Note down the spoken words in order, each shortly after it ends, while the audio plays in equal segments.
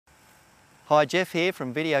Hi, Geoff here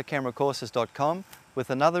from videocameracourses.com with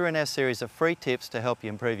another in our series of free tips to help you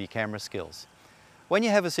improve your camera skills. When you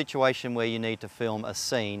have a situation where you need to film a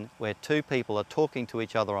scene where two people are talking to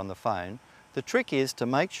each other on the phone, the trick is to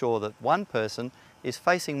make sure that one person is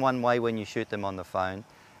facing one way when you shoot them on the phone,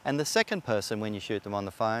 and the second person when you shoot them on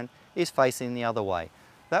the phone is facing the other way.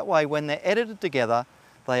 That way, when they're edited together,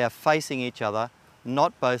 they are facing each other,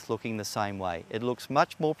 not both looking the same way. It looks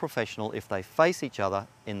much more professional if they face each other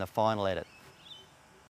in the final edit.